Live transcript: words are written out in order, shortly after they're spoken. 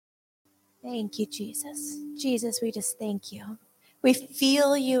Thank you, Jesus. Jesus, we just thank you. We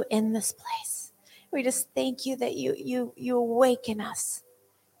feel you in this place. We just thank you that you awaken us.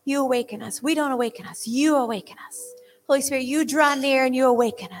 You awaken us. We don't awaken us. You awaken us. Holy Spirit, you draw near and you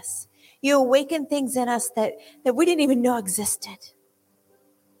awaken us. You awaken things in us that we didn't even know existed.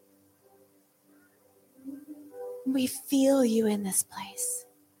 We feel you in this place.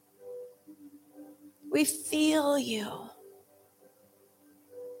 We feel you.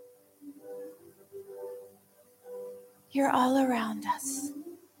 You're all around us.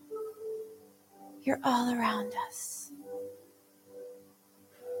 You're all around us.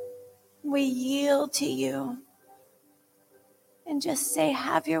 We yield to you and just say,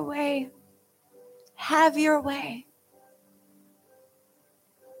 have your way. Have your way.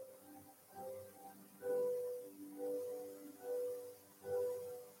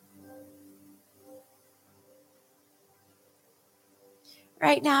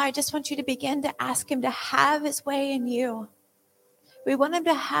 Right now, I just want you to begin to ask him to have his way in you. We want him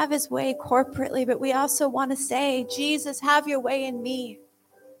to have his way corporately, but we also want to say, Jesus, have your way in me.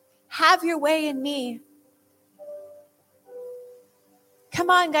 Have your way in me.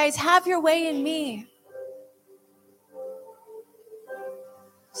 Come on, guys, have your way in me.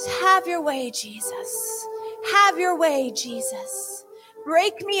 Just have your way, Jesus. Have your way, Jesus.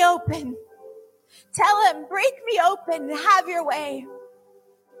 Break me open. Tell him, break me open. Have your way.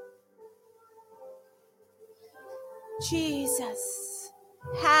 Jesus,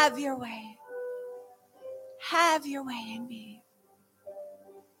 have your way. Have your way in me.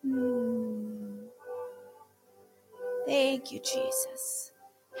 Thank you, Jesus.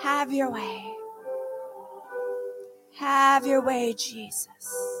 Have your way. Have your way,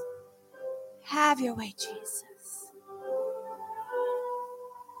 Jesus. Have your way, Jesus.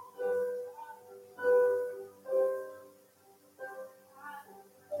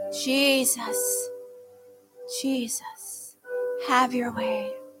 Jesus, Jesus, have your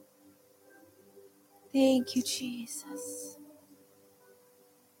way. Thank you, Jesus.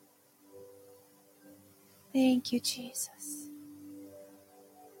 Thank you, Jesus.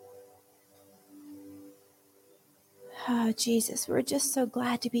 Oh, Jesus, we're just so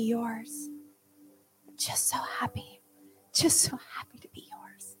glad to be yours. Just so happy. Just so happy to be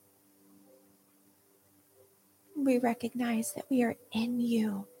yours. We recognize that we are in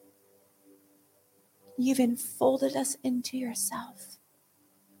you. You've enfolded us into yourself.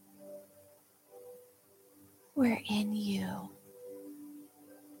 We're in you.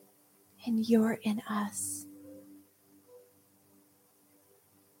 And you're in us.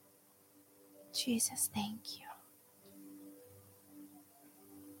 Jesus, thank you.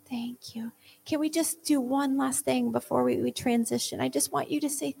 Thank you. Can we just do one last thing before we transition? I just want you to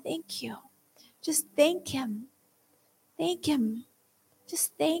say thank you. Just thank him. Thank him.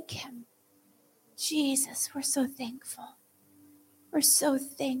 Just thank him. Jesus, we're so thankful. We're so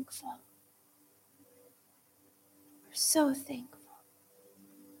thankful. We're so thankful.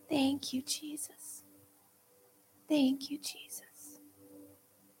 Thank you, Jesus. Thank you, Jesus.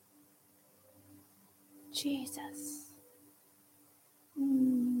 Jesus.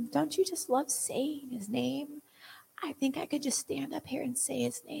 Don't you just love saying his name? I think I could just stand up here and say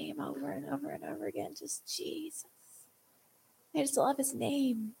his name over and over and over again. Just Jesus. I just love his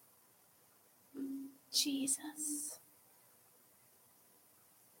name. Jesus.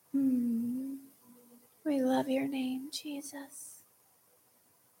 We love your name, Jesus.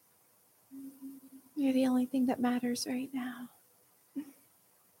 You're the only thing that matters right now.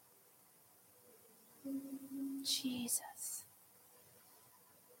 Jesus.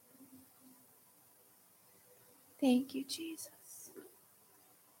 Thank you, Jesus.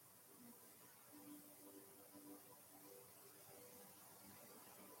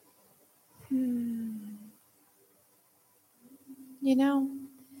 You know,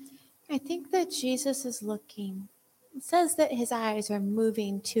 I think that Jesus is looking. It says that his eyes are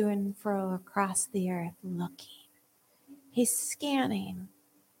moving to and fro across the earth, looking. He's scanning.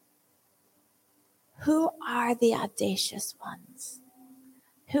 Who are the audacious ones?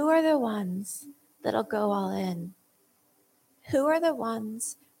 Who are the ones that'll go all in? Who are the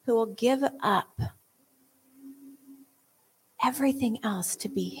ones who will give up everything else to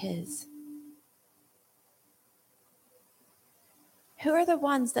be his? Who are the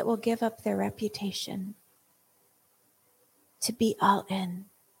ones that will give up their reputation to be all in?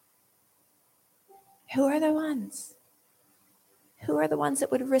 Who are the ones? Who are the ones that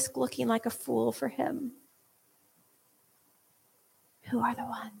would risk looking like a fool for him? Who are the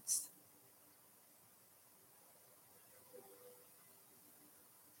ones?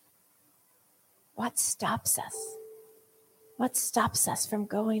 What stops us? What stops us from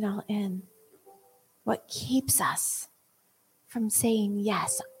going all in? What keeps us from saying,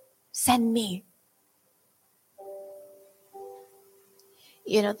 yes, send me?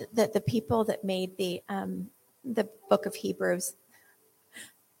 You know, the people that made the book of Hebrews,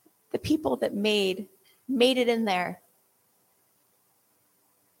 the people that made it in there,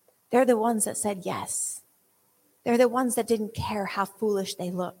 they're the ones that said yes. They're the ones that didn't care how foolish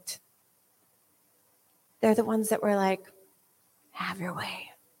they looked. They're the ones that were like, have your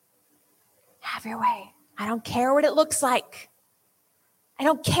way. Have your way. I don't care what it looks like. I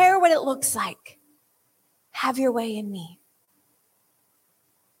don't care what it looks like. Have your way in me.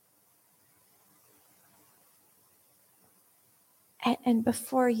 And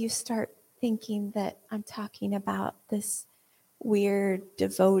before you start thinking that I'm talking about this weird,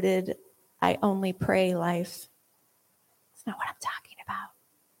 devoted, I only pray life, it's not what I'm talking about.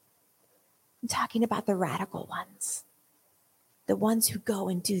 I'm talking about the radical ones, the ones who go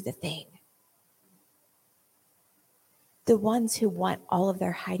and do the thing, the ones who want all of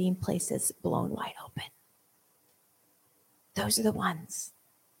their hiding places blown wide open. Those are the ones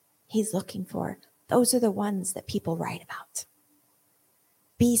he's looking for. Those are the ones that people write about.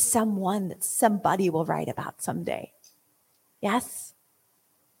 Be someone that somebody will write about someday. Yes?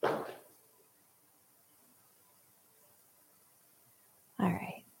 All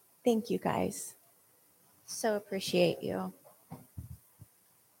right. Thank you, guys. So appreciate you.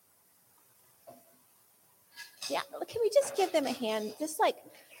 Yeah, can we just give them a hand? Just like,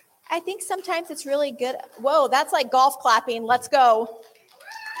 I think sometimes it's really good. Whoa, that's like golf clapping. Let's go.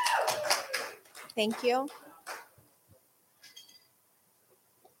 Thank you.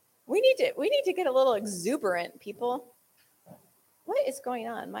 We need to get a little exuberant, people. What is going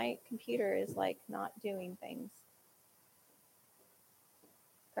on? My computer is like not doing things.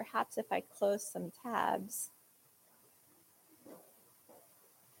 Perhaps if I close some tabs.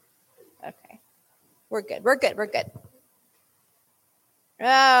 Okay. We're good.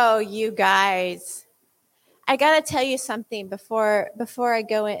 Oh, you guys. I got to tell you something before I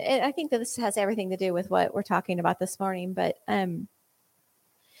go in. And I think that this has everything to do with what we're talking about this morning, but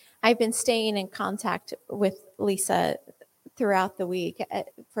I've been staying in contact with Lisa throughout the week.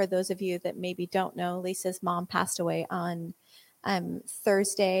 For those of you that maybe don't know, Lisa's mom passed away on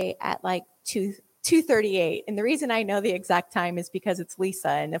Thursday at like 2:38. And the reason I know the exact time is because it's Lisa.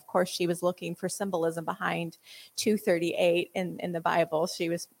 And of course, she was looking for symbolism behind 2:38 in the Bible. She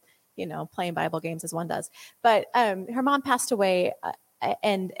was, playing Bible games as one does. But her mom passed away.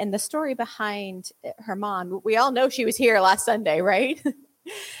 And the story behind her mom, we all know she was here last Sunday, right?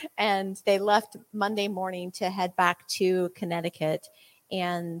 And they left Monday morning to head back to Connecticut.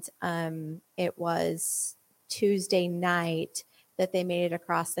 And it was Tuesday night that they made it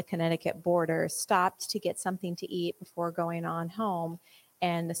across the Connecticut border, stopped to get something to eat before going on home.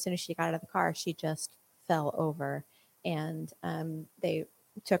 And as soon as she got out of the car, she just fell over. And they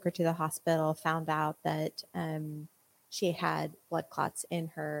took her to the hospital, found out that she had blood clots in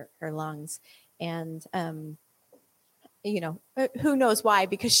her lungs. And who knows why,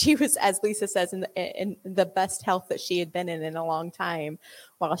 because she was, as Lisa says, in the best health that she had been in a long time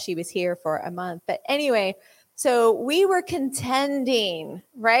while she was here for a month. But anyway, so we were contending,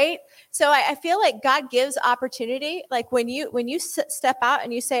 right? So I feel like God gives opportunity. Like when you step out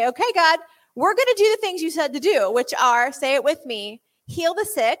and you say, okay, God, we're going to do the things you said to do, which are, say it with me, heal the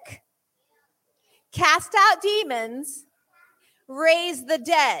sick, cast out demons, raise the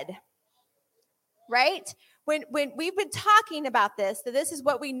dead, right? When we've been talking about this, that this is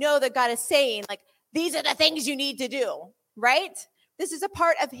what we know that God is saying, like, these are the things you need to do, right? This is a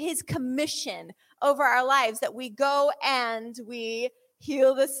part of his commission over our lives, that we go and we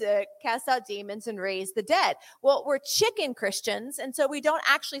heal the sick, cast out demons, and raise the dead. Well, we're chicken Christians, and so we don't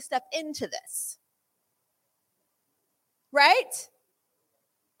actually step into this, right?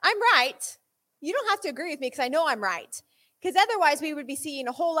 I'm right. You don't have to agree with me because I know I'm right. Because otherwise we would be seeing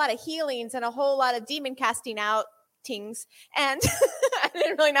a whole lot of healings and a whole lot of demon casting out things. And I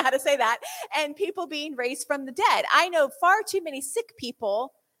didn't really know how to say that. And people being raised from the dead. I know far too many sick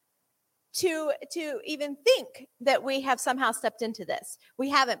people to even think that we have somehow stepped into this. We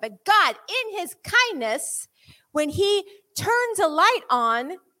haven't. But God, in his kindness, when he turns a light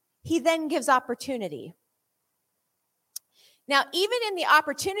on, he then gives opportunity. Now, even in the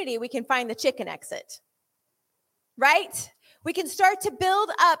opportunity, we can find the chicken exit, right? We can start to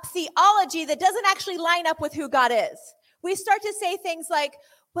build up theology that doesn't actually line up with who God is. We start to say things like,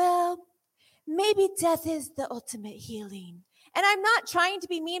 well, maybe death is the ultimate healing. And I'm not trying to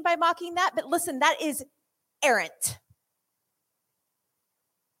be mean by mocking that, but listen, that is errant.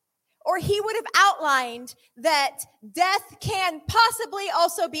 or he would have outlined that death can possibly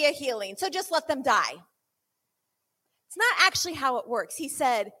also be a healing. So just let them die. It's not actually how it works. He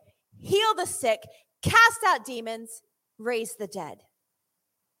said, heal the sick, cast out demons, raise the dead.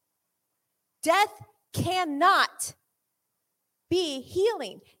 Death cannot be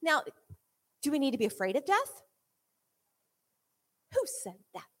healing. Now, do we need to be afraid of death? Who said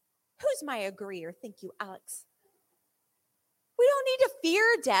that? Who's my agreeer? Thank you, Alex. We don't need to fear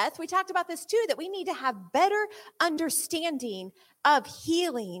death. We talked about this too, that we need to have better understanding of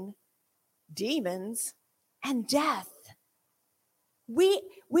healing demons and death. We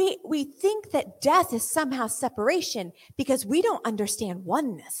think that death is somehow separation because we don't understand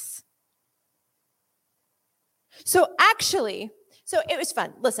oneness. So it was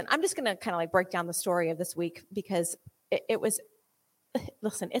fun. Listen, I'm just going to kind of like break down the story of this week because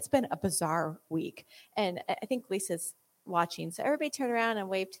it's been a bizarre week. And I think Lisa's watching. So everybody turn around and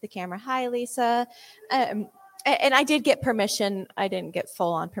wave to the camera. Hi, Lisa. And I did get permission. I didn't get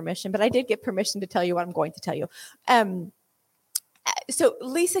full on permission, but I did get permission to tell you what I'm going to tell you. So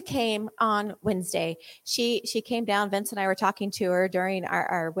Lisa came on Wednesday. She came down. Vince and I were talking to her during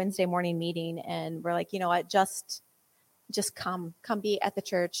our Wednesday morning meeting, and we're like, you know what, just come be at the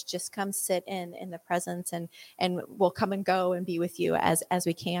church. Just come sit in the presence, and we'll come and go and be with you as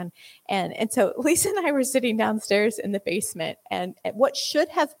we can. And so Lisa and I were sitting downstairs in the basement, and what should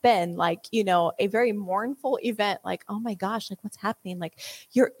have been like, you know, a very mournful event, like, oh my gosh, like what's happening? Like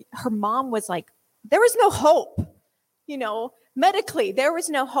her mom was like, there was no hope, you know, medically, there was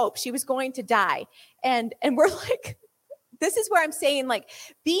no hope. She was going to die. And we're like, this is where I'm saying, like,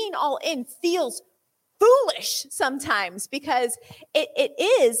 being all in feels foolish sometimes because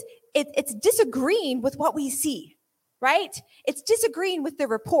it's disagreeing with what we see, right? It's disagreeing with the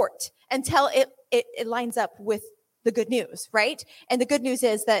report until it lines up with the good news, right? And the good news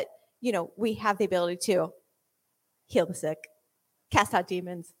is that, you know, we have the ability to heal the sick, cast out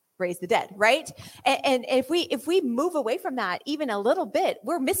demons, raise the dead, right? And if we move away from that even a little bit,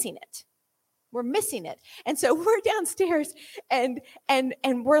 we're missing it. We're missing it. And so we're downstairs and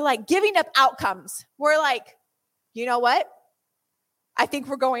we're like giving up outcomes. We're like, you know what? I think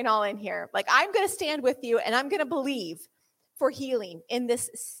we're going all in here. Like, I'm going to stand with you and I'm going to believe for healing in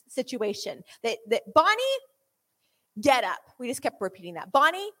this situation. That Bonnie, get up. We just kept repeating that.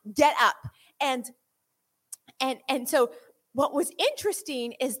 Bonnie, get up. And so what was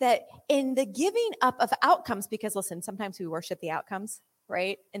interesting is that in the giving up of outcomes, because listen, sometimes we worship the outcomes,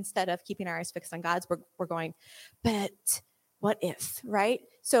 right? Instead of keeping our eyes fixed on God's, we're going, but what if, right?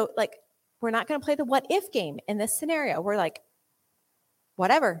 So like, we're not going to play the what if game in this scenario. We're like,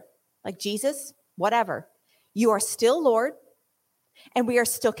 whatever, like Jesus, whatever. You are still Lord, and we are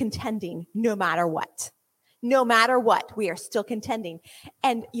still contending no matter what. No matter what, we are still contending.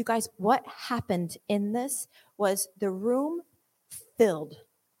 And you guys, what happened in this was the room filled.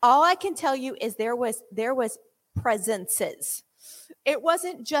 All I can tell you is there was presences. It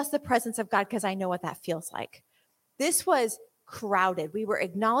wasn't just the presence of God, because I know what that feels like. This was crowded. We were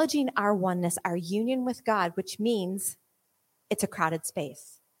acknowledging our oneness, our union with God, which means it's a crowded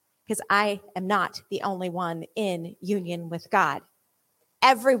space, because I am not the only one in union with God.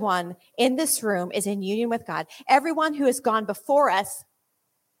 Everyone in this room is in union with God. Everyone who has gone before us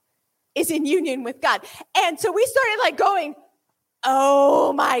is in union with God. And so we started like going,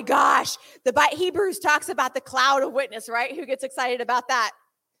 oh my gosh. Hebrews talks about the cloud of witness, right? Who gets excited about that?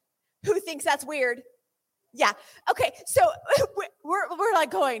 Who thinks that's weird? Yeah. Okay. So we're like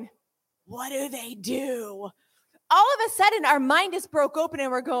going, what do they do? All of a sudden our mind is broke open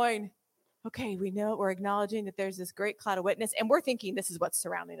and we're going, okay, we're acknowledging that there's this great cloud of witness, and we're thinking this is what's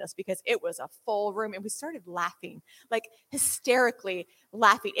surrounding us, because it was a full room, and we started laughing, like hysterically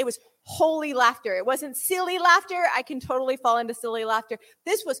laughing. It was holy laughter. It wasn't silly laughter. I can totally fall into silly laughter.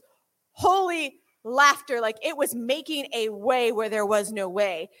 This was holy laughter. Like, it was making a way where there was no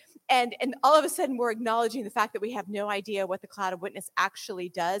way. And all of a sudden we're acknowledging the fact that we have no idea what the cloud of witness actually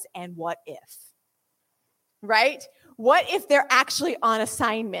does, and what if. Right? What if they're actually on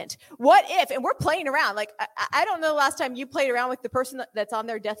assignment? What if, and we're playing around. Like, I don't know the last time you played around with the person that's on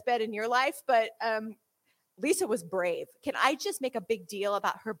their deathbed in your life, but Lisa was brave. Can I just make a big deal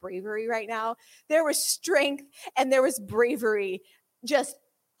about her bravery right now? There was strength and there was bravery just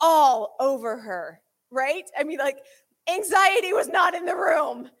all over her, right? I mean, like, anxiety was not in the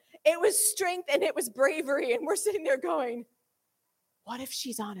room. It was strength and it was bravery. And we're sitting there going, what if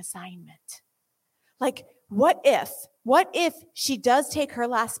she's on assignment? Like, what if she does take her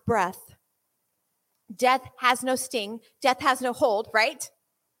last breath? Death has no sting. Death has no hold, right?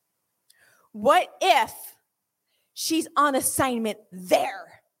 What if she's on assignment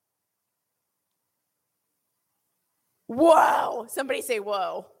there? Whoa. Somebody say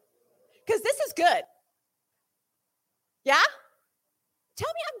whoa. Because this is good. Yeah? Tell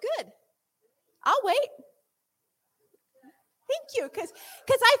me I'm good. I'll wait. Thank you, because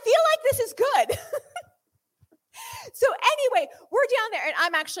I feel like this is good. So anyway, we're down there, and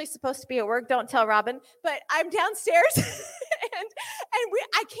I'm actually supposed to be at work. Don't tell Robin, but I'm downstairs, and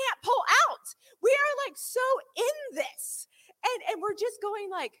I can't pull out. We are like so in this, and we're just going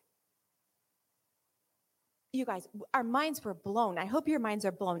like, you guys, our minds were blown. I hope your minds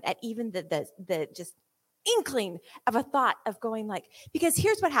are blown at even the just inkling of a thought of going like, because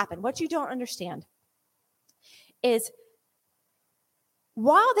here's what happened. What you don't understand is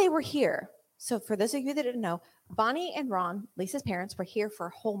while they were here, so for those of you that didn't know, Bonnie and Ron, Lisa's parents, were here for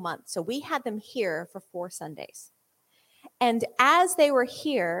a whole month. So we had them here for 4 Sundays. And as they were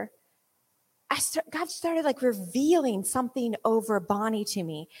here, God started like revealing something over Bonnie to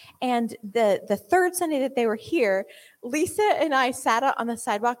me. And the third Sunday that they were here, Lisa and I sat out on the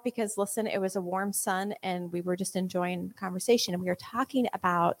sidewalk because, listen, it was a warm sun and we were just enjoying the conversation. And we were talking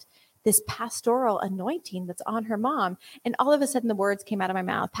about this pastoral anointing that's on her mom. And all of a sudden the words came out of my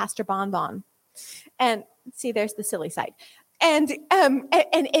mouth, Pastor Bonbon. And see, there's the silly side. And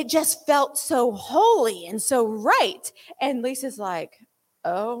it just felt so holy and so right. And Lisa's like,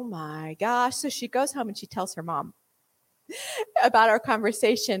 oh my gosh. So she goes home and she tells her mom about our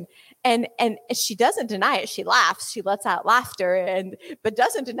conversation. And she doesn't deny it. She laughs. She lets out laughter, but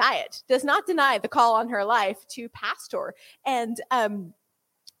doesn't deny it. Does not deny the call on her life to pastor. And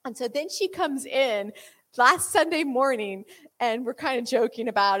so then she comes in last Sunday morning and we're kind of joking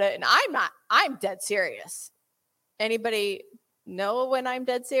about it. And I'm dead serious. Anybody know when I'm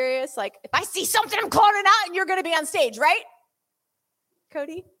dead serious? Like if I see something, I'm calling it out and you're going to be on stage, right?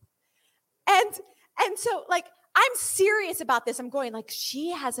 Cody? And so like, I'm serious about this. I'm going like,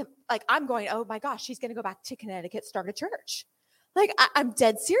 I'm going, oh my gosh, she's going to go back to Connecticut, start a church. Like I'm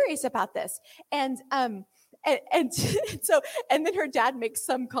dead serious about this. And so then her dad makes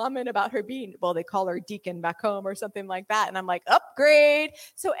some comment about her being, well, they call her deacon back home or something like that. And I'm like, upgrade.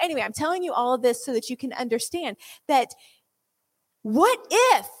 So anyway, I'm telling you all of this so that you can understand that what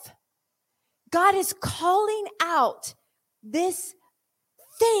if God is calling out this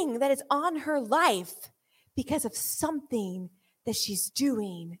thing that is on her life because of something that she's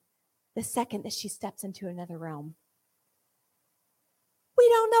doing the second that she steps into another realm? We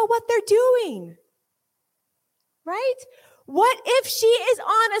don't know what they're doing. Right? What if she is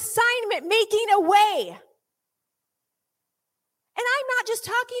on assignment making a way? And I'm not just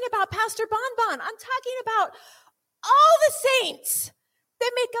talking about Pastor Bonbon. I'm talking about all the saints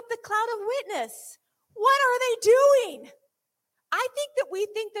that make up the cloud of witness. What are they doing? I think that we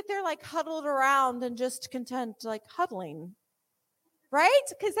think that they're like huddled around and just content, like huddling. Right?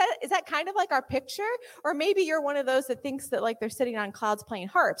 Because is that kind of like our picture? Or maybe you're one of those that thinks that like they're sitting on clouds playing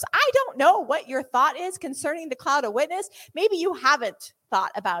harps. I don't know what your thought is concerning the cloud of witness. Maybe you haven't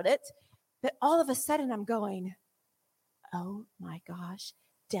thought about it. But all of a sudden I'm going, oh my gosh,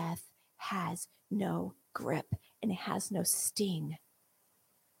 death has no grip and it has no sting.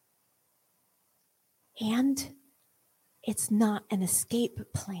 And it's not an escape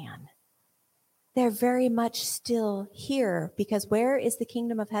plan. They're very much still here because where is the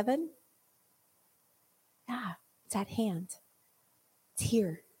kingdom of heaven? Yeah, it's at hand. It's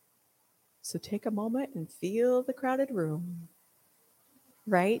here. So take a moment and feel the crowded room.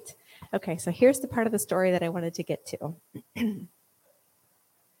 Right? Okay, so here's the part of the story that I wanted to get to.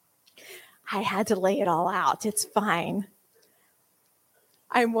 I had to lay it all out. It's fine.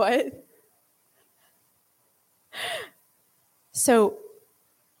 I'm what? So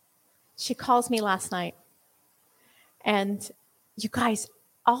she calls me last night. And you guys,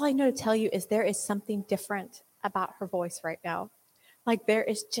 all I know to tell you is there is something different about her voice right now. Like there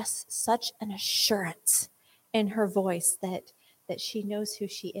is just such an assurance in her voice that she knows who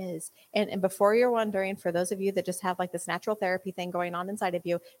she is. And before you're wondering, for those of you that just have like this natural therapy thing going on inside of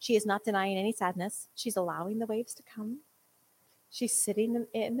you, she is not denying any sadness. She's allowing the waves to come. She's sitting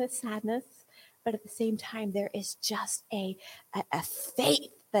in the sadness. But at the same time, there is just a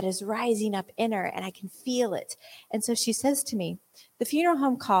faith that is rising up in her, and I can feel it. And so she says to me, the funeral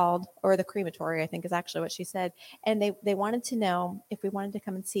home called, or the crematory, I think is actually what she said, and they wanted to know if we wanted to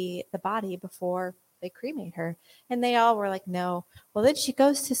come and see the body before they cremate her. And they all were like, no. Well, then she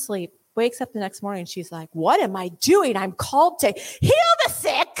goes to sleep, wakes up the next morning, she's like, what am I doing? I'm called to heal the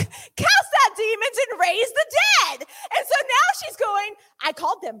sick, cast out demons, and raise the dead. And so now she's going, I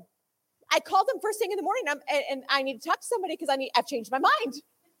called them first thing in the morning, and I need to talk to somebody because I've changed my mind.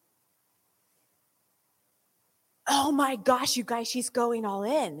 Oh my gosh, you guys, she's going all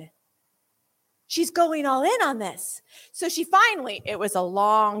in. She's going all in on this. So she finally, it was a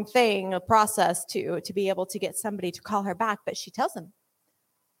long thing, a process to be able to get somebody to call her back. But she tells him,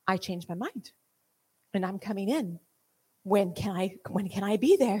 I changed my mind and I'm coming in. When can I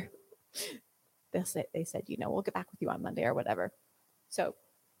be there? They said, we'll get back with you on Monday or whatever. So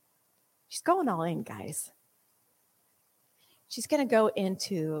she's going all in, guys. She's going to go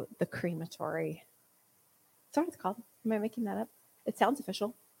into the crematory. Is that what it's called? Am I making that up? It sounds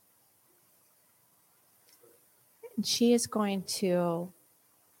official. And she is going to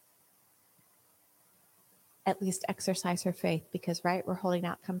at least exercise her faith because, right, we're holding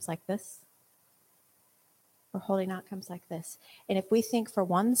outcomes like this. We're holding outcomes like this. And if we think for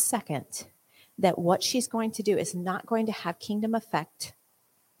 1 second that what she's going to do is not going to have kingdom effect,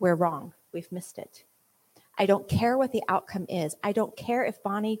 we're wrong. We've missed it. I don't care what the outcome is. I don't care if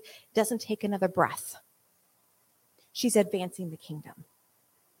Bonnie doesn't take another breath. She's advancing the kingdom.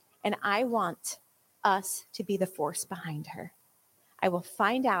 And I want us to be the force behind her. I will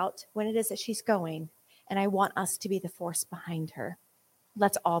find out when it is that she's going, and I want us to be the force behind her.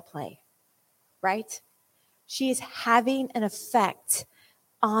 Let's all play, right? She is having an effect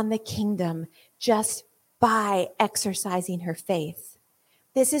on the kingdom just by exercising her faith.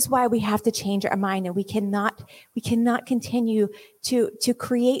 This is why we have to change our mind, and we cannot continue to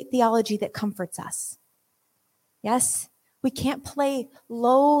create theology that comforts us. Yes, we can't play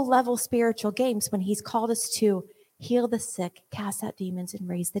low-level spiritual games when he's called us to heal the sick, cast out demons, and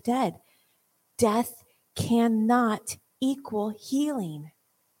raise the dead. Death cannot equal healing.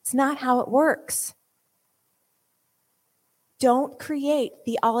 It's not how it works. Don't create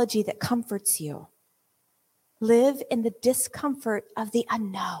theology that comforts you. Live in the discomfort of the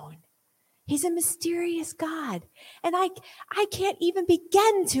unknown. He's a mysterious God, and I can't even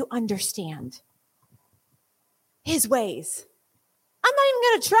begin to understand his ways. I'm not even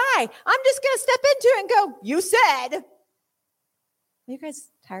going to try. I'm just going to step into it and go, you said. Are you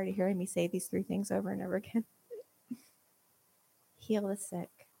guys tired of hearing me say these 3 things over and over again? Heal the sick,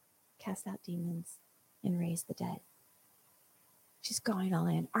 cast out demons, and raise the dead. She's going all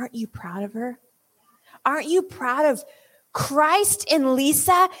in. Aren't you proud of her? Aren't you proud of Christ in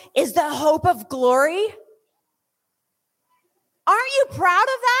Lisa is the hope of glory? Aren't you proud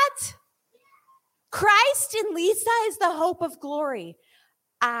of that? Christ in Lisa is the hope of glory.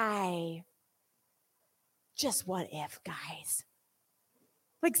 Just what if, guys?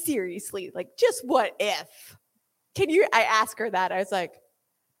 Like, seriously, like, just what if? I asked her that. I was like,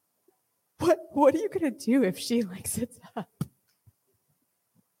 what are you going to do if she, like, sits up?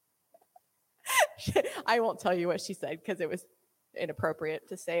 I won't tell you what she said because it was inappropriate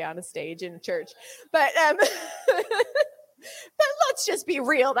to say on a stage in a church. But let's just be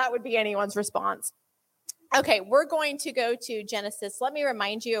real. That would be anyone's response. Okay, we're going to go to Genesis. Let me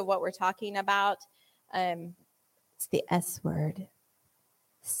remind you of what we're talking about. It's the S word.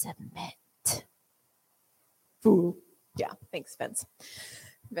 Submit. Fool. Yeah, thanks, Vince.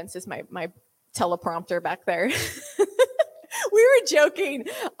 Vince is my teleprompter back there. We were joking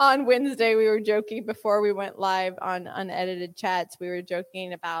on Wednesday. We were joking before we went live on Unedited Chats. We were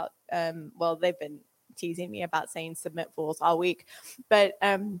joking about, they've been teasing me about saying submit fools all week. But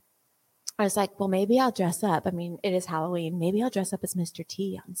I was like, well, maybe I'll dress up. I mean, it is Halloween. Maybe I'll dress up as Mr.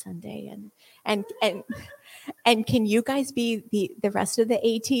 T on Sunday. And can you guys be the rest of the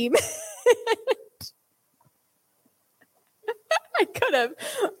A-team? I could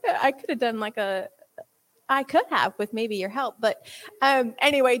have done I could have with maybe your help. But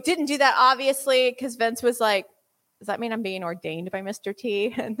anyway, didn't do that, obviously, because Vince was like, does that mean I'm being ordained by Mr.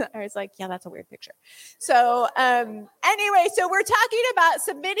 T? And I was like, yeah, that's a weird picture. So anyway, so we're talking about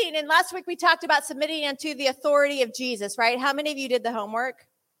submitting. And last week we talked about submitting unto the authority of Jesus, right? How many of you did the homework?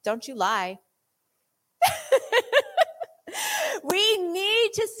 Don't you lie. We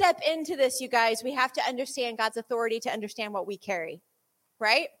need to step into this, you guys. We have to understand God's authority to understand what we carry,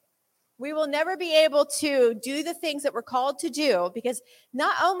 right? We will never be able to do the things that we're called to do because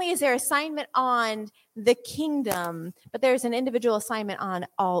not only is there assignment on the kingdom, but there's an individual assignment on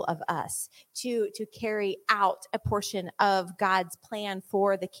all of us to carry out a portion of God's plan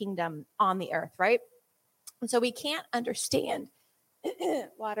for the kingdom on the earth, right? And so we can't understand,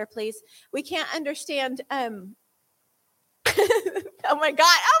 water please, we can't understand, oh my gosh.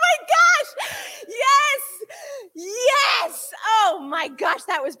 Yes. Oh my gosh.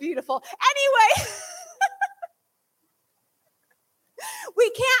 That was beautiful. Anyway, we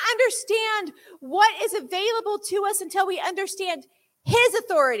can't understand what is available to us until we understand his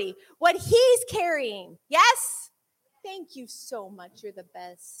authority, what he's carrying. Yes. Thank you so much. You're the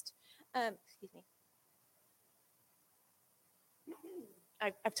best. Excuse me.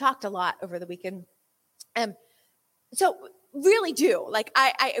 I've talked a lot over the weekend. So really do, like,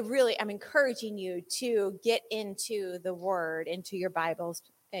 I really am encouraging you to get into the Word, into your Bibles.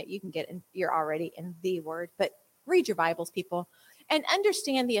 You can you're already in the Word, but read your Bibles, people, and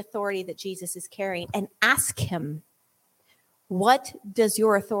understand the authority that Jesus is carrying, and ask him, what does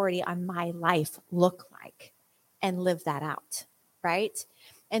your authority on my life look like? And live that out, right?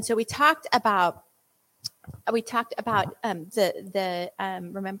 And so we talked about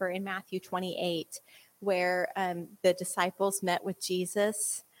remember in Matthew 28, where the disciples met with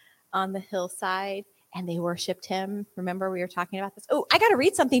Jesus on the hillside and they worshiped him. Remember, we were talking about this. Oh, I got to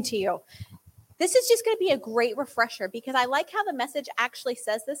read something to you. This is just going to be a great refresher, because I like how the Message actually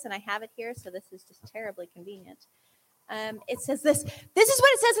says this, and I have it here, so this is just terribly convenient. It says this. This is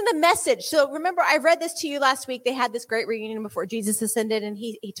what it says in the Message. So remember, I read this to you last week. They had this great reunion before Jesus ascended, and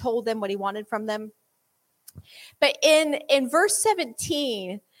he told them what he wanted from them. But in verse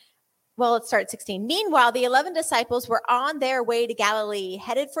 17, well, let's start at 16. Meanwhile, the 11 disciples were on their way to Galilee,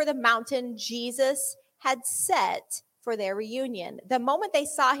 headed for the mountain Jesus had set for their reunion. The moment they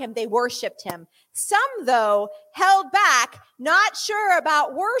saw him, they worshiped him. Some, though, held back, not sure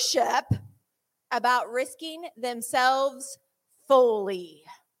about worship, about risking themselves fully.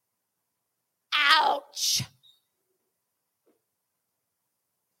 Ouch.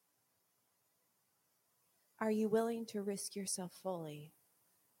 Are you willing to risk yourself fully?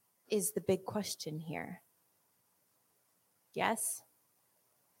 Is the big question here. Yes?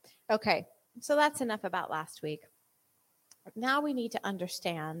 Okay, so that's enough about last week. Now we need to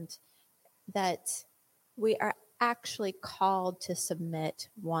understand that we are actually called to submit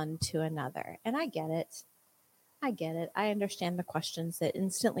one to another. And I get it. I understand the questions that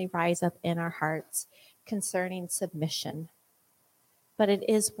instantly rise up in our hearts concerning submission. But it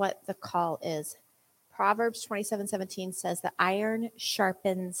is what the call is. Proverbs 27:17 says that iron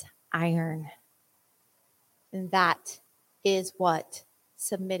sharpens iron. And that is what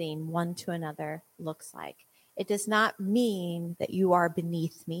submitting one to another looks like. It does not mean that you are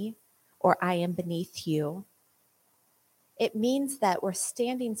beneath me or I am beneath you. It means that we're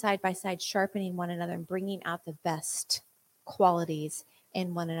standing side by side, sharpening one another and bringing out the best qualities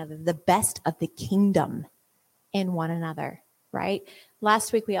in one another, the best of the kingdom in one another, right?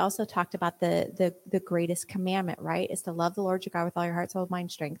 Last week, we also talked about the greatest commandment, right? Is to love the Lord your God with all your heart, soul,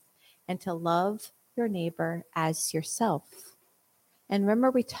 mind, strength, and to love your neighbor as yourself. And remember,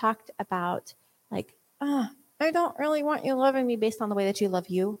 we talked about like, I don't really want you loving me based on the way that you love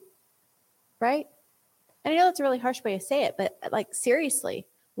you, right? And I know that's a really harsh way to say it, but like, seriously,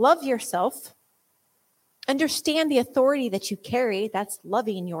 love yourself. Understand the authority that you carry. That's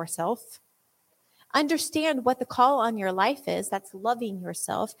loving yourself. Understand what the call on your life is. That's loving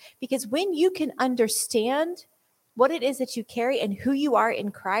yourself. Because when you can understand what it is that you carry and who you are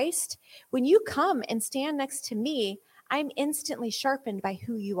in Christ, when you come and stand next to me, I'm instantly sharpened by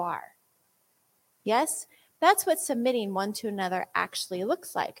who you are. Yes? That's what submitting one to another actually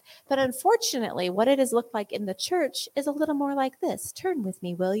looks like. But unfortunately, what it has looked like in the church is a little more like this. Turn with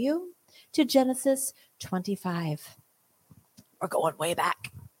me, will you, to Genesis 25. We're going way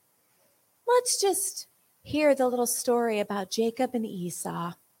back. Let's just hear the little story about Jacob and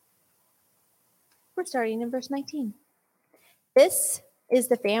Esau. We're starting in verse 19. This is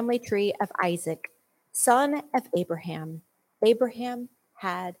the family tree of Isaac, son of Abraham. Abraham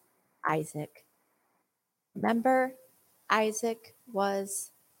had Isaac. Remember, Isaac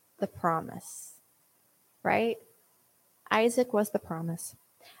was the promise, right? Isaac was the promise.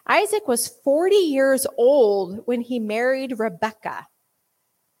 Isaac was 40 years old when he married Rebekah.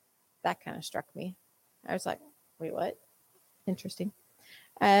 That kind of struck me. I was like, wait, what? Interesting.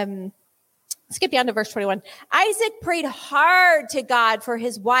 Skip down to verse 21. Isaac prayed hard to God for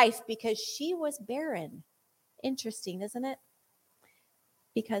his wife because she was barren. Interesting, isn't it?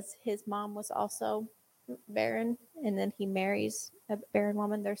 Because his mom was also barren, and then he marries a barren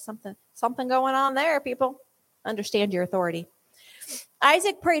woman. There's something going on there, people. Understand your authority.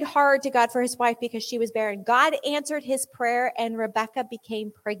 Isaac prayed hard to God for his wife because she was barren. God answered his prayer, and Rebekah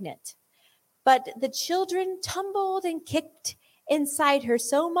became pregnant. But the children tumbled and kicked inside her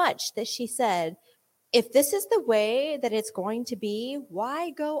so much that she said, if this is the way that it's going to be, why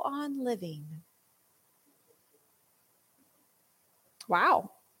go on living?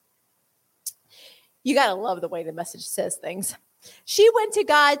 Wow. You got to love the way the Message says things. She went to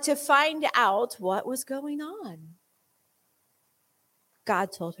God to find out what was going on.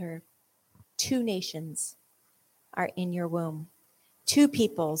 God told her, 2 nations are in your womb, 2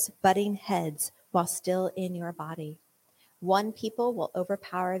 peoples butting heads while still in your body. One people will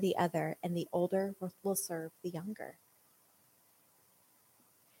overpower the other, and the older will serve the younger.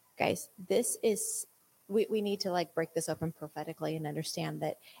 Guys, this is, we need to like break this open prophetically and understand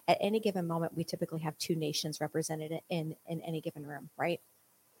that at any given moment, we typically have two nations represented in any given room, right?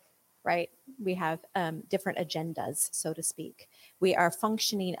 Right? We have different agendas, so to speak. We are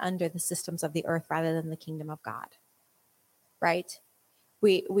functioning under the systems of the earth rather than the kingdom of God, right?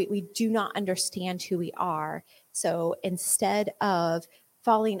 We do not understand who we are. So instead of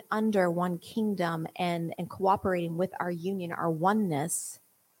falling under one kingdom and cooperating with our union, our oneness,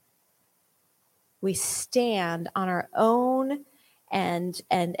 we stand on our own and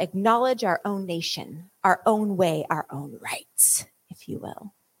acknowledge our own nation, our own way, our own rights, if you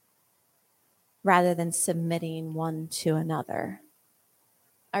will, rather than submitting one to another.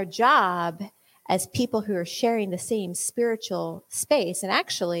 Our job as people who are sharing the same spiritual space, and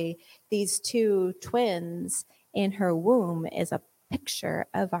actually these two twins in her womb is a picture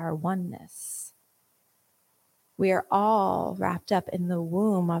of our oneness. We are all wrapped up in the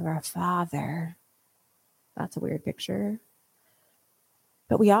womb of our Father. That's a weird picture.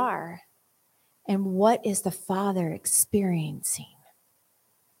 But we are. And what is the Father experiencing?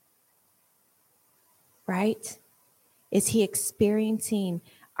 Right? Is he experiencing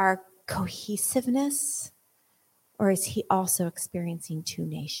our cohesiveness? Or is he also experiencing two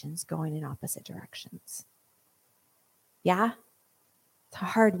nations going in opposite directions? Yeah? It's a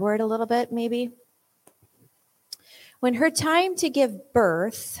hard word a little bit, maybe. When her time to give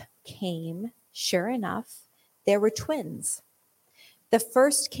birth came, sure enough, there were twins. The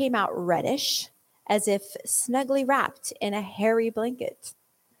first came out reddish, as if snugly wrapped in a hairy blanket.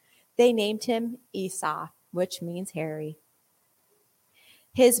 They named him Esau, which means hairy.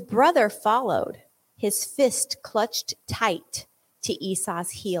 His brother followed, his fist clutched tight to Esau's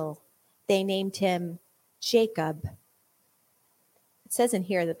heel. They named him Jacob. It says in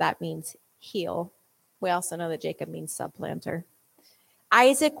here that means heel. We also know that Jacob means supplanter.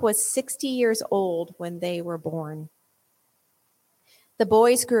 Isaac was 60 years old when they were born. The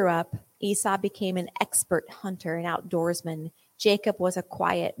boys grew up. Esau became an expert hunter and outdoorsman. Jacob was a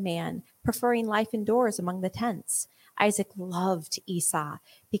quiet man, preferring life indoors among the tents. Isaac loved Esau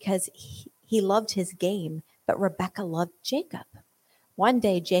because he loved his game, but Rebekah loved Jacob. One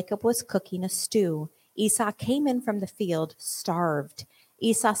day, Jacob was cooking a stew. Esau came in from the field, starved.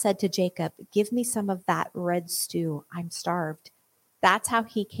 Esau said to Jacob, "Give me some of that red stew. I'm starved." That's how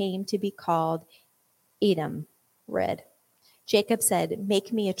he came to be called Edom, red. Jacob said,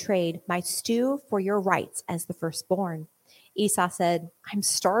 "Make me a trade, my stew for your rights as the firstborn." Esau said, "I'm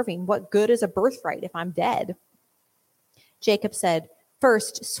starving. What good is a birthright if I'm dead?" Jacob said,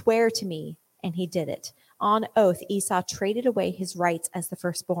 "First, swear to me." And he did it. On oath, Esau traded away his rights as the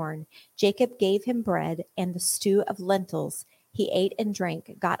firstborn. Jacob gave him bread and the stew of lentils. He ate and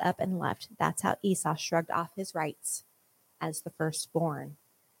drank, got up and left. That's how Esau shrugged off his rights as the firstborn.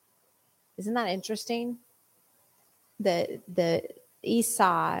 Isn't that interesting? The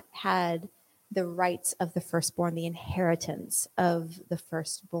Esau had the rights of the firstborn, the inheritance of the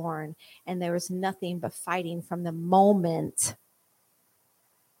firstborn, and there was nothing but fighting from the moment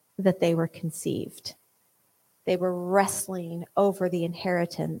that they were conceived. They were wrestling over the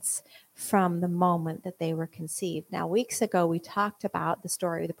inheritance from the moment that they were conceived. Now, weeks ago, we talked about the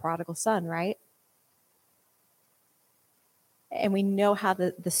story of the prodigal son, right? And we know how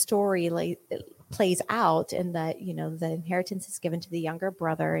the story plays out in that, the inheritance is given to the younger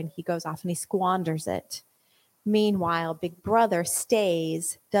brother and he goes off and he squanders it. Meanwhile, big brother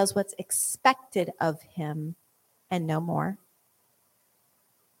stays, does what's expected of him and no more.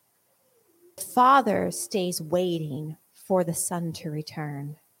 Father stays waiting for the son to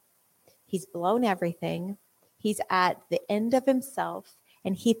return. He's blown everything. He's at the end of himself,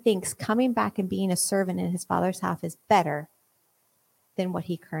 and he thinks coming back and being a servant in his father's house is better than what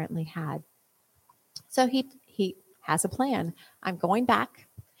he currently had. So he has a plan. I'm going back,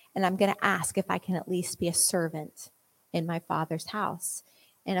 and I'm going to ask if I can at least be a servant in my father's house.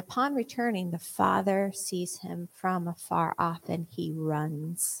 And upon returning, the father sees him from afar off, and he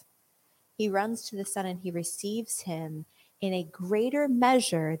runs. He runs to the son and he receives him in a greater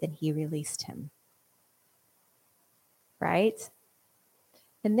measure than he released him. Right?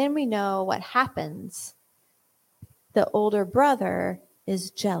 And then we know what happens. The older brother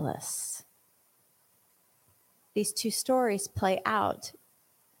is jealous. These two stories play out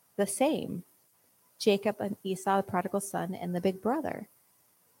the same. Jacob and Esau, the prodigal son, and the big brother.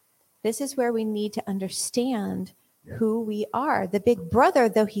 This is where we need to understand who we are. The big brother,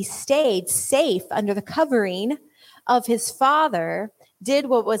 though he stayed safe under the covering of his father, did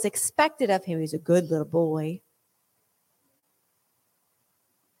what was expected of him. He was a good little boy.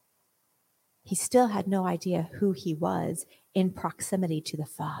 He still had no idea who he was in proximity to the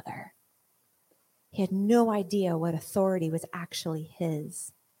Father. He had no idea what authority was actually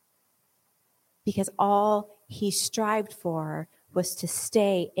his, because all he strived for was to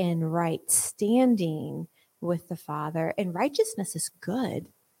stay in right standing with the Father. And righteousness is good.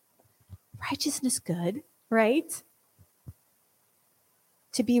 Righteousness good, right?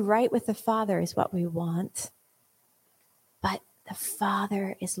 To be right with the Father is what we want. But the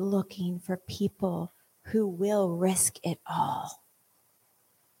Father is looking for people who will risk it all.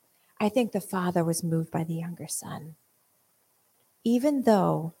 I think the Father was moved by the younger son. Even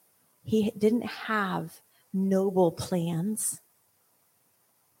though he didn't have noble plans,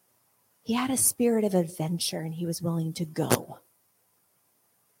 he had a spirit of adventure and he was willing to go.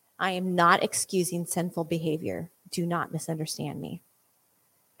 I am not excusing sinful behavior. Do not misunderstand me.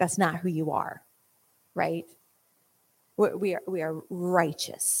 That's not who you are, right? We are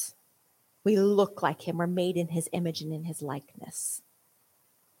righteous. We look like him. We're made in his image and in his likeness.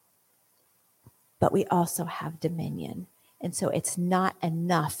 But we also have dominion. And so it's not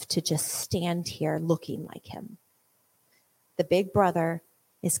enough to just stand here looking like him. The big brother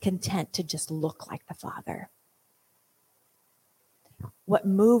is content to just look like the Father. What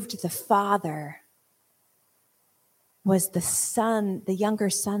moved the Father was the younger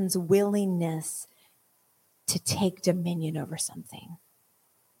son's willingness to take dominion over something.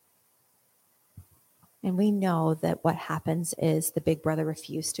 And we know that what happens is the big brother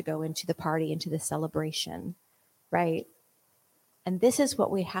refused to go into the party, into the celebration, right? And this is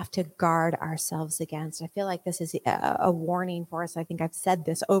what we have to guard ourselves against. I feel like this is a warning for us. I think I've said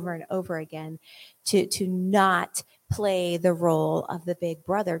this over and over again, to not play the role of the big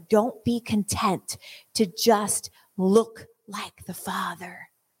brother. Don't be content to just look like the Father.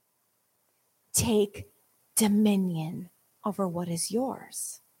 Take dominion over what is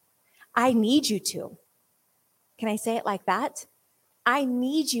yours. I need you to. Can I say it like that? I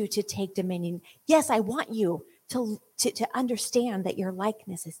need you to take dominion. Yes, I want you to understand that your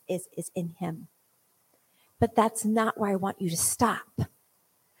likeness is in him. But that's not where I want you to stop.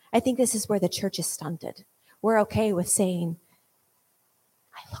 I think this is where the church is stunted. We're okay with saying,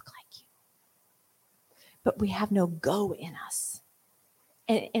 I look like you. But we have no go in us.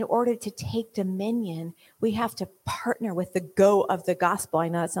 And in order to take dominion, we have to partner with the go of the gospel. I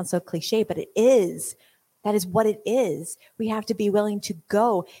know it sounds so cliche, but it is. That is what it is. We have to be willing to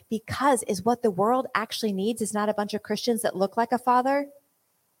go, because is what the world actually needs is not a bunch of Christians that look like a Father,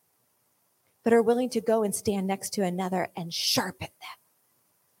 but are willing to go and stand next to another and sharpen them.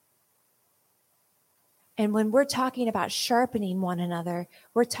 And when we're talking about sharpening one another,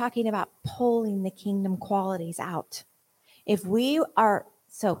 we're talking about pulling the kingdom qualities out.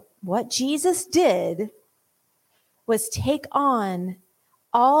 So what Jesus did was take on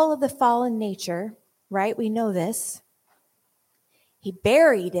all of the fallen nature, right? We know this. He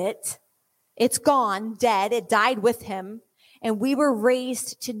buried it. It's gone, dead. It died with him. And we were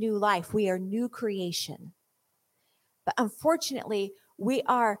raised to new life. We are new creation. But unfortunately,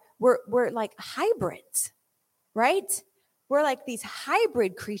 we're like hybrids, right? We're like these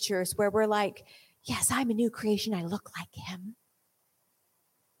hybrid creatures where we're like, yes, I'm a new creation. I look like him.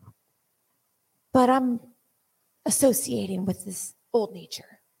 But I'm associating with this old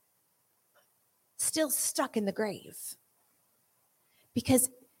nature. Still stuck in the grave. Because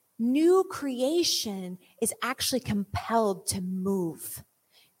new creation is actually compelled to move,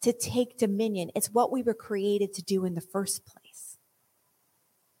 to take dominion. It's what we were created to do in the first place.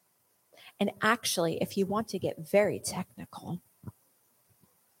 And actually, if you want to get very technical,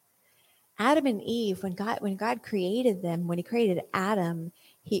 Adam and Eve, when God created them, when he created Adam,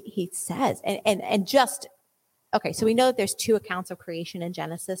 he says, and just, okay, so we know that there's two accounts of creation in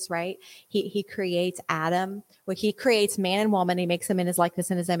Genesis, right? He creates Adam, he creates man and woman, he makes them in his likeness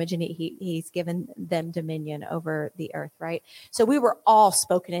and his image, and he's given them dominion over the earth, right? So we were all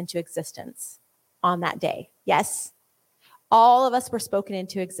spoken into existence on that day. Yes? All of us were spoken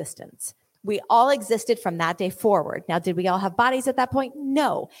into existence. We all existed from that day forward. Now, did we all have bodies at that point?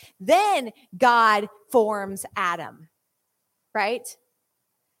 No. Then God forms Adam, right?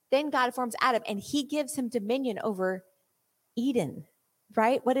 Then God forms Adam, and he gives him dominion over Eden,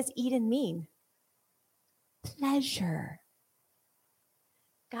 right? What does Eden mean? Pleasure.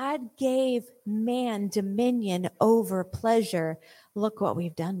 God gave man dominion over pleasure. Look what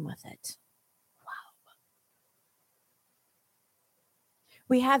we've done with it. Wow.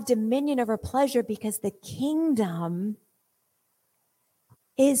 We have dominion over pleasure because the kingdom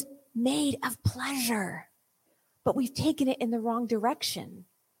is made of pleasure, but we've taken it in the wrong direction.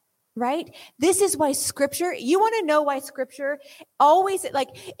 right? This is why scripture, you want to know why scripture always, like,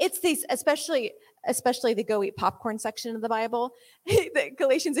 it's these, especially the go eat popcorn section of the Bible, the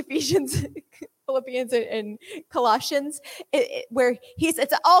Galatians, Ephesians, Philippians, and Colossians, where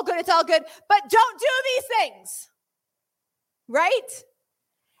it's all good, but don't do these things, right?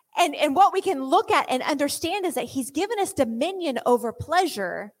 And what we can look at and understand is that he's given us dominion over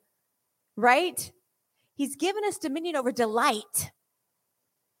pleasure, right? He's given us dominion over delight.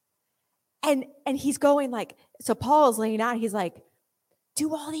 And he's going like, so Paul is laying out, he's like,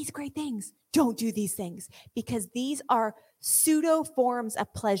 do all these great things. Don't do these things because these are pseudo forms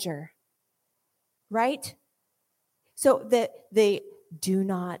of pleasure, right? So the do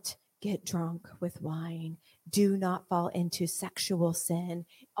not get drunk with wine, do not fall into sexual sin,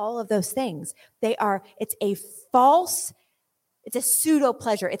 all of those things. It's a pseudo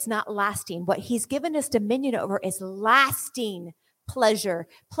pleasure. It's not lasting. What he's given us dominion over is lasting pleasure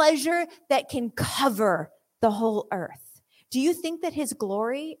that can cover the whole earth. Do you think that his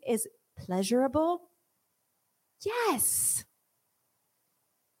glory is pleasurable? Yes.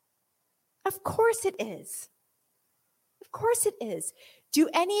 Of course it is. Of course it is. Do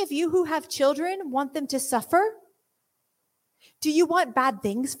any of you who have children want them to suffer? Do you want bad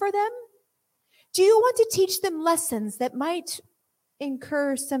things for them? Do you want to teach them lessons that might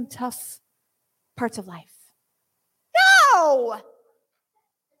incur some tough parts of life? No!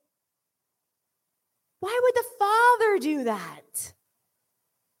 Why would the Father do that?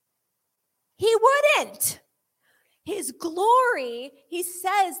 He wouldn't. His glory, he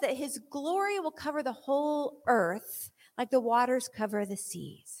says that his glory will cover the whole earth like the waters cover the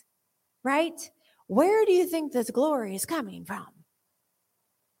seas, right? Where do you think this glory is coming from?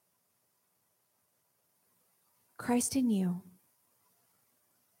 Christ in you,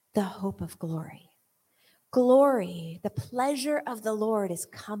 the hope of glory. Glory, the pleasure of the Lord is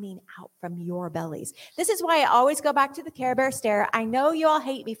coming out from your bellies. This is why I always go back to the Care Bear stare. I know you all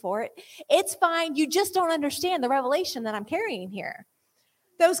hate me for it. It's fine. You just don't understand the revelation that I'm carrying here.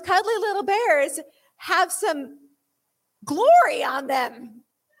 Those cuddly little bears have some glory on them.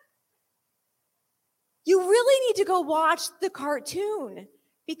 You really need to go watch the cartoon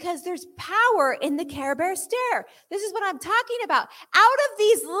because there's power in the Care Bear stare. This is what I'm talking about. Out of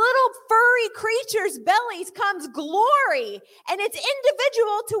these little furry creatures' bellies comes glory, and it's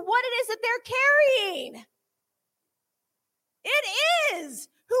individual to what it is that they're carrying. It is.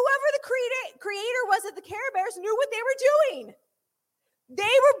 Whoever the creator was of the Care Bears knew what they were doing. They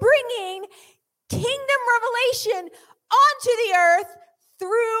were bringing kingdom revelation onto the earth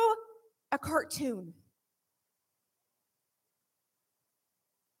through a cartoon.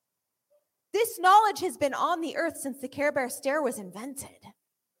 This knowledge has been on the earth since the Care Bear stare was invented.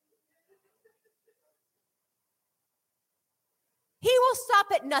 He will stop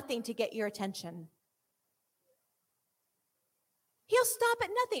at nothing to get your attention. He'll stop at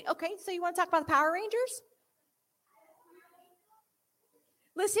nothing. Okay, so you want to talk about the Power Rangers?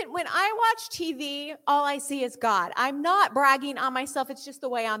 Listen, when I watch TV, all I see is God. I'm not bragging on myself. It's just the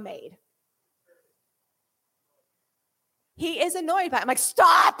way I'm made. He is annoyed by it. I'm like,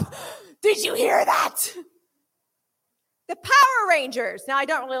 stop! Did you hear that? The Power Rangers. Now, I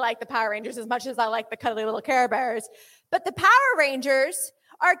don't really like the Power Rangers as much as I like the cuddly little Care Bears, but the Power Rangers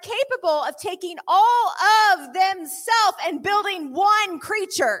are capable of taking all of themselves and building one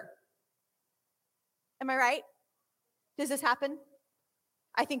creature. Am I right? Does this happen?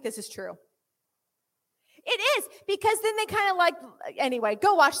 I think this is true. It is, because then they kind of like, anyway,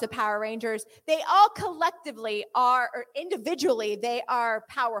 go watch the Power Rangers. They all collectively are, or individually, they are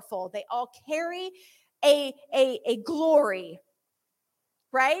powerful. They all carry a glory,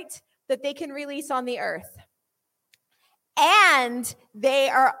 right, that they can release on the earth. And they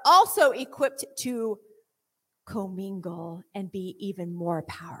are also equipped to commingle and be even more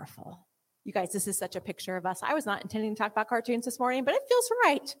powerful. You guys, this is such a picture of us. I was not intending to talk about cartoons this morning, but it feels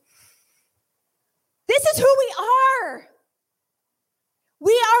right. This is who we are.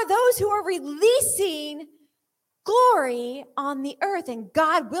 We are those who are releasing glory on the earth, and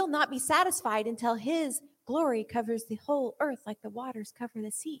God will not be satisfied until his glory covers the whole earth like the waters cover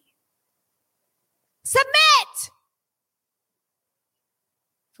the sea. Submit!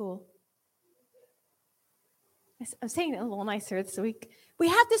 Fool. I'm saying it a little nicer this week. We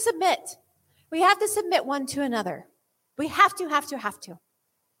have to submit. We have to submit one to another. We have to.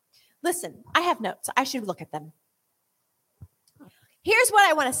 Listen, I have notes. I should look at them. Here's what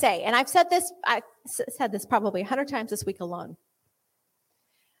I want to say, and I've said this probably 100 times this week alone.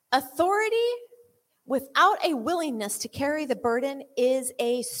 Authority without a willingness to carry the burden is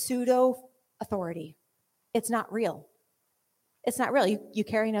a pseudo authority. It's not real. It's not real. You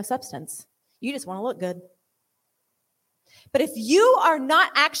carry no substance. You just want to look good. But if you are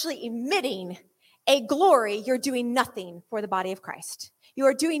not actually emitting a glory, you're doing nothing for the body of Christ. You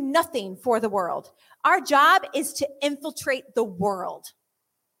are doing nothing for the world. Our job is to infiltrate the world,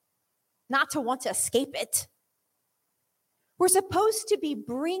 not to want to escape it. We're supposed to be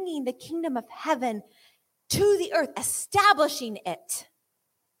bringing the kingdom of heaven to the earth, establishing it.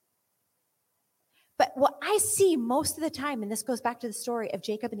 But what I see most of the time, and this goes back to the story of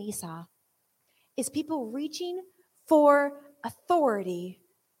Jacob and Esau, is people reaching for authority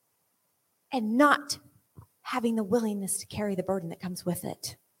and not having the willingness to carry the burden that comes with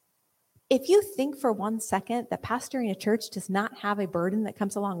it. If you think for 1 second that pastoring a church does not have a burden that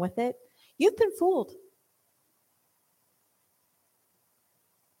comes along with it, you've been fooled.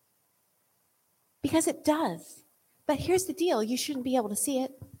 Because it does. But here's the deal. You shouldn't be able to see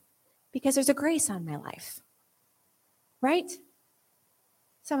it because there's a grace on my life. Right?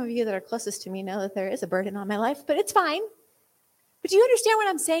 Some of you that are closest to me know that there is a burden on my life, but it's fine. But do you understand what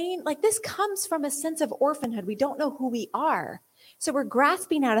I'm saying? Like, this comes from a sense of orphanhood. We don't know who we are. So we're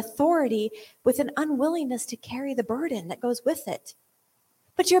grasping at authority with an unwillingness to carry the burden that goes with it.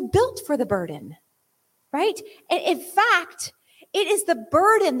 But you're built for the burden, right? And in fact, it is the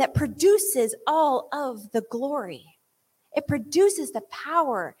burden that produces all of the glory. It produces the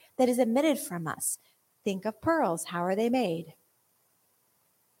power that is emitted from us. Think of pearls. How are they made?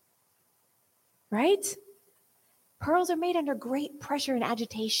 Right? Pearls are made under great pressure and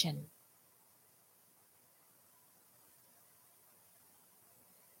agitation.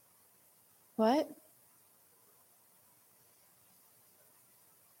 What?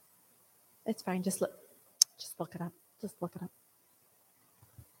 It's fine. Just look it up. Just look it up.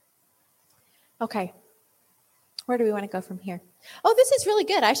 Okay. Where do we want to go from here? Oh, this is really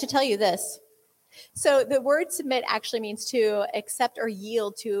good. I should tell you this. So the word submit actually means to accept or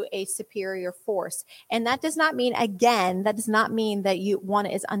yield to a superior force. And that does not mean, again, that does not mean that one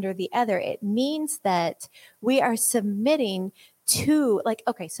is under the other. It means that we are submitting to, like,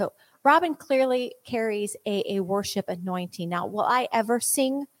 okay, so Robin clearly carries a worship anointing. Now, will I ever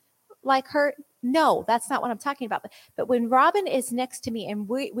sing like her? No, that's not what I'm talking about. But when Robin is next to me and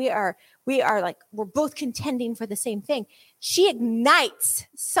we are like, we're both contending for the same thing, she ignites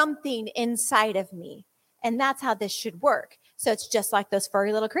something inside of me. And that's how this should work. So it's just like those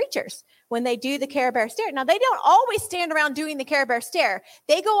furry little creatures. When they do the Care Bear stare, now they don't always stand around doing the Care Bear stare.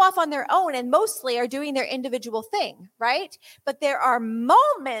 They go off on their own and mostly are doing their individual thing, right? But there are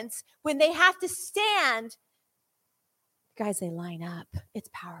moments when they have to stand. Guys, they line up. It's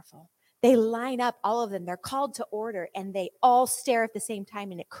powerful. They line up, all of them. They're called to order, and they all stare at the same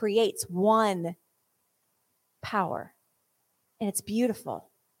time, and it creates one power. And it's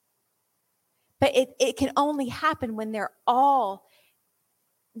beautiful. But it can only happen when they're all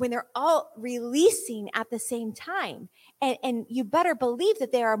releasing at the same time. And you better believe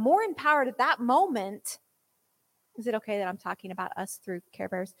that they are more empowered at that moment. Is it okay that I'm talking about us through Care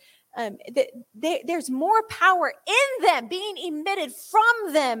Bears? There's more power in them being emitted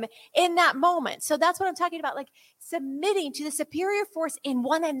from them in that moment. So that's what I'm talking about, like submitting to the superior force in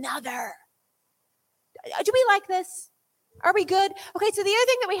one another. Do we like this? Are we good? Okay, so the other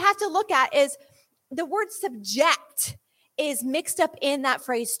thing that we have to look at is the word subject is mixed up in that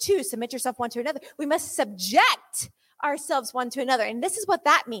phrase too. Submit yourself one to another. We must subject ourselves one to another. And this is what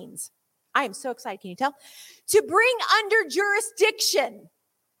that means. I am so excited. Can you tell? To bring under jurisdiction.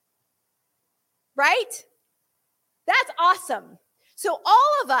 Right? That's awesome. So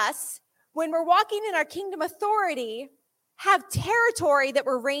all of us, when we're walking in our kingdom authority, have territory that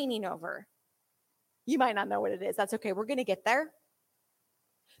we're reigning over. You might not know what it is. That's okay. We're going to get there.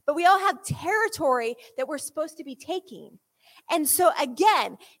 But we all have territory that we're supposed to be taking. And so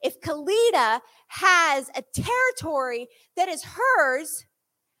again, if Kalida has a territory that is hers,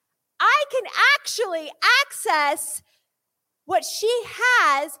 I can actually access what she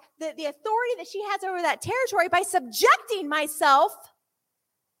has, the authority that she has over that territory by subjecting myself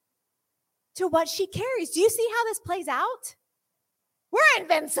to what she carries. Do you see how this plays out? We're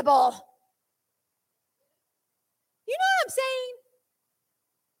invincible. You know what I'm saying?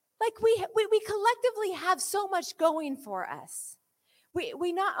 Like we collectively have so much going for us.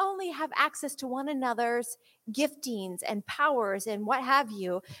 We not only have access to one another's giftings and powers and what have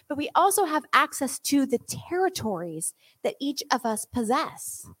you, but we also have access to the territories that each of us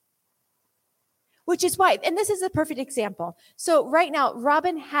possess. Which is why, and this is a perfect example. So right now,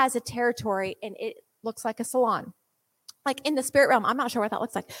 Robin has a territory and it looks like a salon. Like in the spirit realm, I'm not sure what that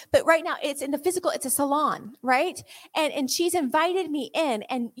looks like. But right now, it's in the physical, it's a salon, right? And she's invited me in.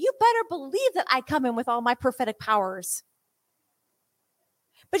 And you better believe that I come in with all my prophetic powers.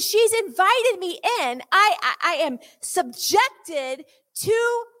 but she's invited me in. I am subjected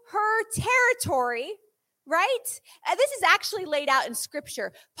to her territory, right? And this is actually laid out in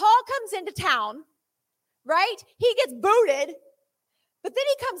scripture. Paul comes into town, right? He gets booted, but then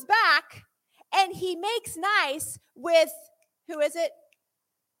he comes back and he makes nice with, who is it?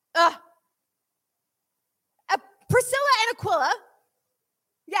 Priscilla and Aquila.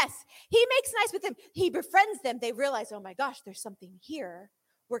 Yes, he makes nice with them. He befriends them. They realize, oh my gosh, there's something here.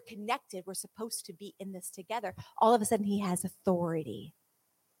 We're connected. We're supposed to be in this together. All of a sudden, he has authority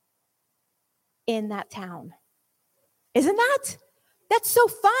in that town. Isn't that? That's so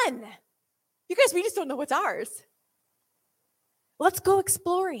fun. You guys, we just don't know what's ours. Let's go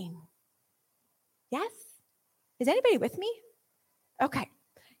exploring. Yes? Is anybody with me? Okay,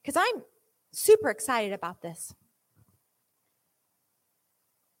 because I'm super excited about this.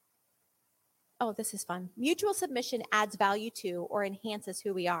 Oh, this is fun. Mutual submission adds value to or enhances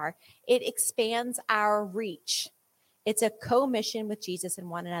who we are. It expands our reach. It's a co-mission with Jesus and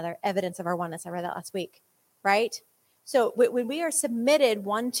one another, evidence of our oneness. I read that last week, right? So when we are submitted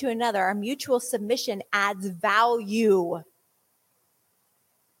one to another, our mutual submission adds value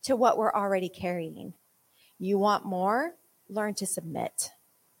to what we're already carrying. You want more? Learn to submit.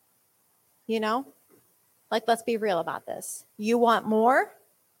 You know, like, let's be real about this. You want more?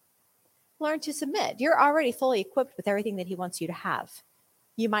 Learn to submit. You're already fully equipped with everything that he wants you to have.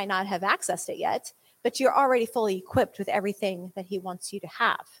 You might not have accessed it yet, but you're already fully equipped with everything that he wants you to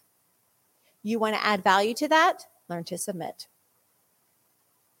have. You want to add value to that? Learn to submit.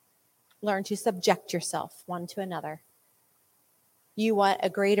 Learn to subject yourself one to another. You want a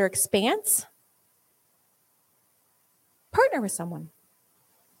greater expanse? Partner with someone.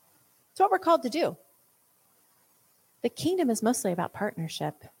 It's what we're called to do. The kingdom is mostly about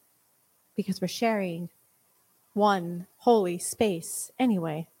partnership because we're sharing one holy space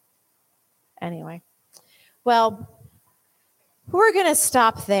anyway. Well, we're going to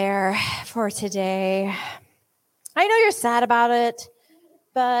stop there for today. I know you're sad about it,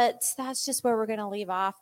 but that's just where we're going to leave off.